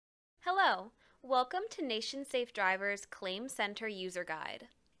Hello, welcome to Nation Safe Drivers Claim Center User Guide.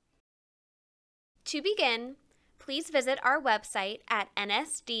 To begin, please visit our website at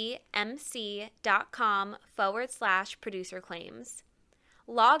nsdmc.com/producer claims.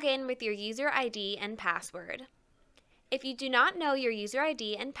 Log in with your user ID and password. If you do not know your user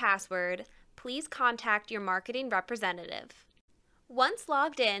ID and password, please contact your marketing representative. Once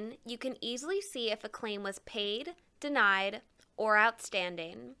logged in, you can easily see if a claim was paid, denied, or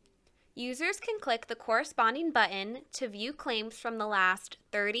outstanding. Users can click the corresponding button to view claims from the last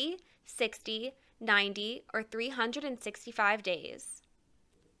 30, 60, 90, or 365 days.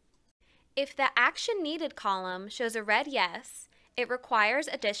 If the Action Needed column shows a red yes, it requires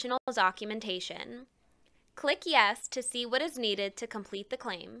additional documentation. Click Yes to see what is needed to complete the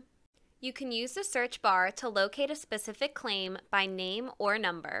claim. You can use the search bar to locate a specific claim by name or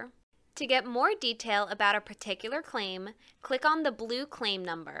number. To get more detail about a particular claim, click on the blue claim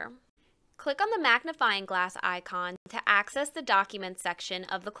number. Click on the magnifying glass icon to access the Documents section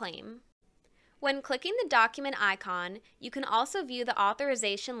of the claim. When clicking the document icon, you can also view the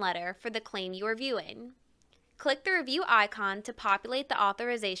authorization letter for the claim you are viewing. Click the review icon to populate the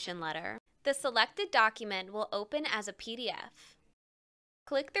authorization letter. The selected document will open as a PDF.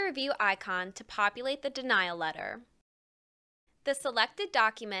 Click the review icon to populate the denial letter. The selected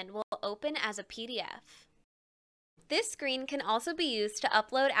document will open as a PDF. This screen can also be used to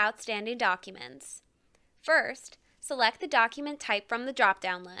upload outstanding documents. First, select the document type from the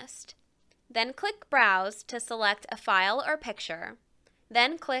drop-down list. Then click Browse to select a file or picture.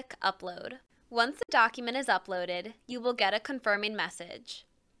 Then click Upload. Once the document is uploaded, you will get a confirming message.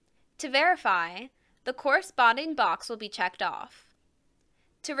 To verify, the corresponding box will be checked off.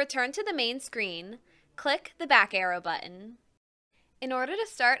 To return to the main screen, click the back arrow button. In order to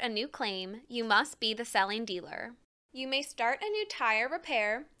start a new claim, you must be the selling dealer. You may start a new tire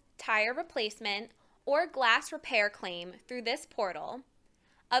repair, tire replacement, or glass repair claim through this portal.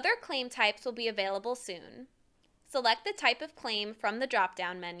 Other claim types will be available soon. Select the type of claim from the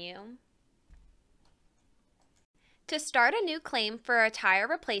drop-down menu. To start a new claim for a tire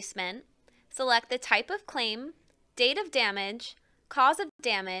replacement, select the type of claim, date of damage, cause of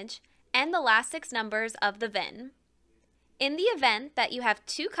damage, and the last 6 numbers of the VIN. In the event that you have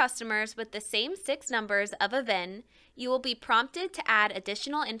 2 customers with the same 6 numbers of a VIN, you will be prompted to add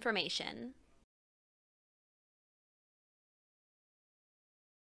additional information.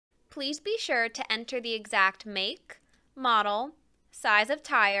 Please be sure to enter the exact make, model, size of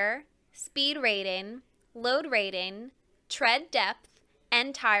tire, speed rating, load rating, tread depth,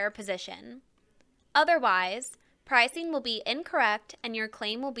 and tire position. Otherwise, pricing will be incorrect and your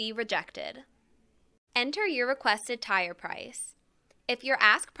claim will be rejected. Enter your requested tire price. If your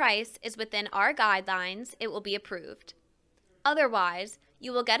ask price is within our guidelines, it will be approved. Otherwise,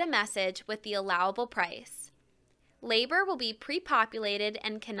 you will get a message with the allowable price. Labor will be pre-populated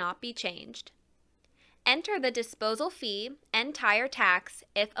and cannot be changed. Enter the disposal fee and tire tax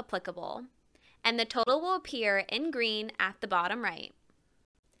if applicable, and the total will appear in green at the bottom right.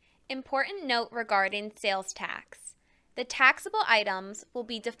 Important note regarding sales tax. The taxable items will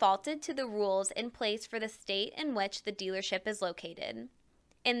be defaulted to the rules in place for the state in which the dealership is located.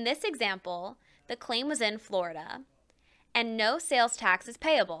 In this example, the claim was in Florida, and no sales tax is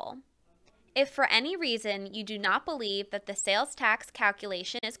payable. If for any reason you do not believe that the sales tax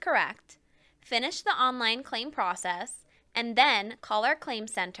calculation is correct, finish the online claim process and then call our claim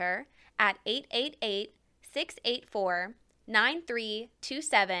center at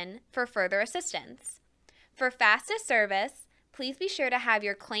 888-684-9327 for further assistance. For fastest service, please be sure to have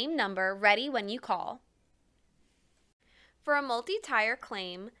your claim number ready when you call. For a multi-tire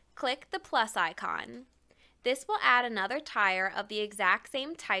claim, click the plus icon. This will add another tire of the exact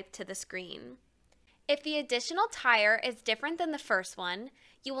same type to the screen. If the additional tire is different than the first one,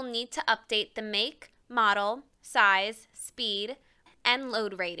 you will need to update the make, model, size, speed, and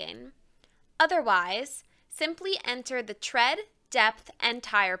load rating. Otherwise, simply enter the tread, depth, and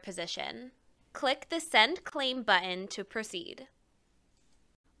tire position. Click the Send Claim button to proceed.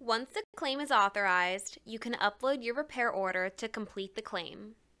 Once the claim is authorized, you can upload your repair order to complete the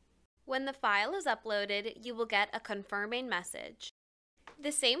claim. When the file is uploaded, you will get a confirming message.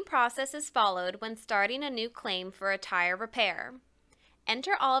 The same process is followed when starting a new claim for a tire repair.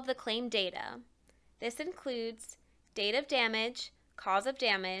 Enter all of the claim data. This includes date of damage, cause of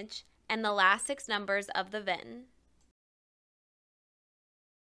damage, and the last 6 numbers of the VIN.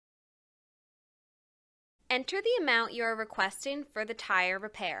 Enter the amount you are requesting for the tire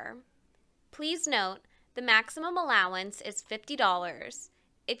repair. Please note, the maximum allowance is $50.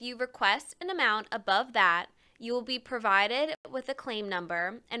 If you request an amount above that, You will be provided with a claim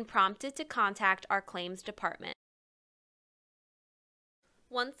number and prompted to contact our claims department.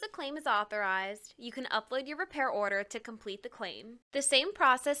 Once the claim is authorized, you can upload your repair order to complete the claim. The same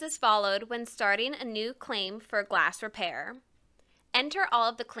process is followed when starting a new claim for glass repair. Enter all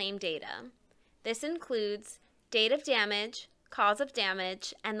of the claim data. This includes date of damage, cause of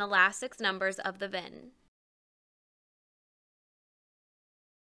damage, and the last 6 numbers of the VIN.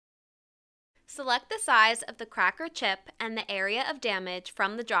 Select the size of the crack or chip and the area of damage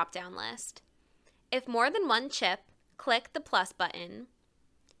from the drop-down list. If more than one chip, click the plus button.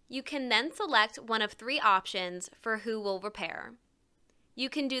 You can then select one of 3 options for who will repair. You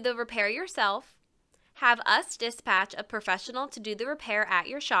can do the repair yourself, have us dispatch a professional to do the repair at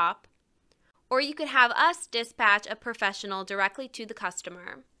your shop, or you could have us dispatch a professional directly to the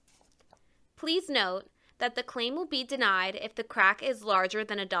customer. Please note that the claim will be denied if the crack is larger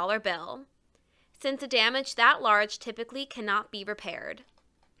than a dollar bill, since a damage that large typically cannot be repaired.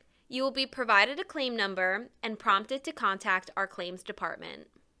 You will be provided a claim number and prompted to contact our claims department.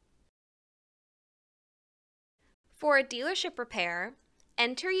 For a dealership repair,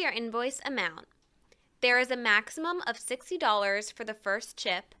 enter your invoice amount. There is a maximum of $60 for the first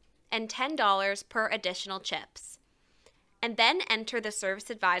chip and $10 per additional chips. And then enter the service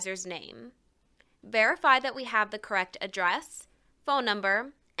advisor's name. Verify that we have the correct address, phone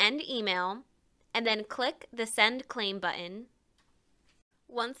number, and email, and then click the Send Claim button.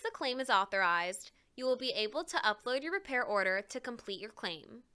 Once the claim is authorized, you will be able to upload your repair order to complete your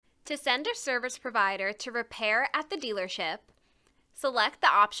claim. To send a service provider to repair at the dealership, select the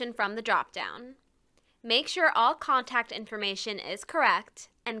option from the drop-down. Make sure all contact information is correct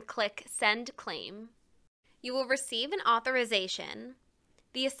and click Send Claim. You will receive an authorization.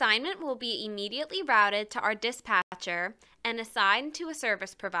 The assignment will be immediately routed to our dispatcher and assigned to a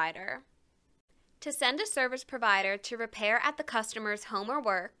service provider. To send a service provider to repair at the customer's home or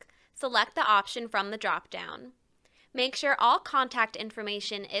work, select the option from the drop-down. Make sure all contact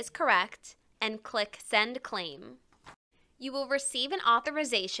information is correct and click Send Claim. You will receive an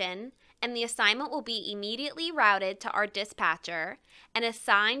authorization and the assignment will be immediately routed to our dispatcher and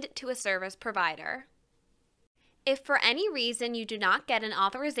assigned to a service provider. If for any reason you do not get an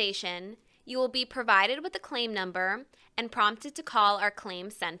authorization, you will be provided with a claim number and prompted to call our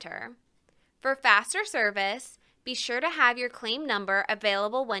claims center. For faster service, be sure to have your claim number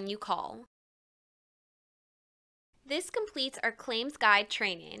available when you call. This completes our Claims Guide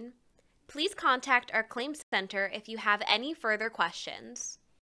training. Please contact our Claims Center if you have any further questions.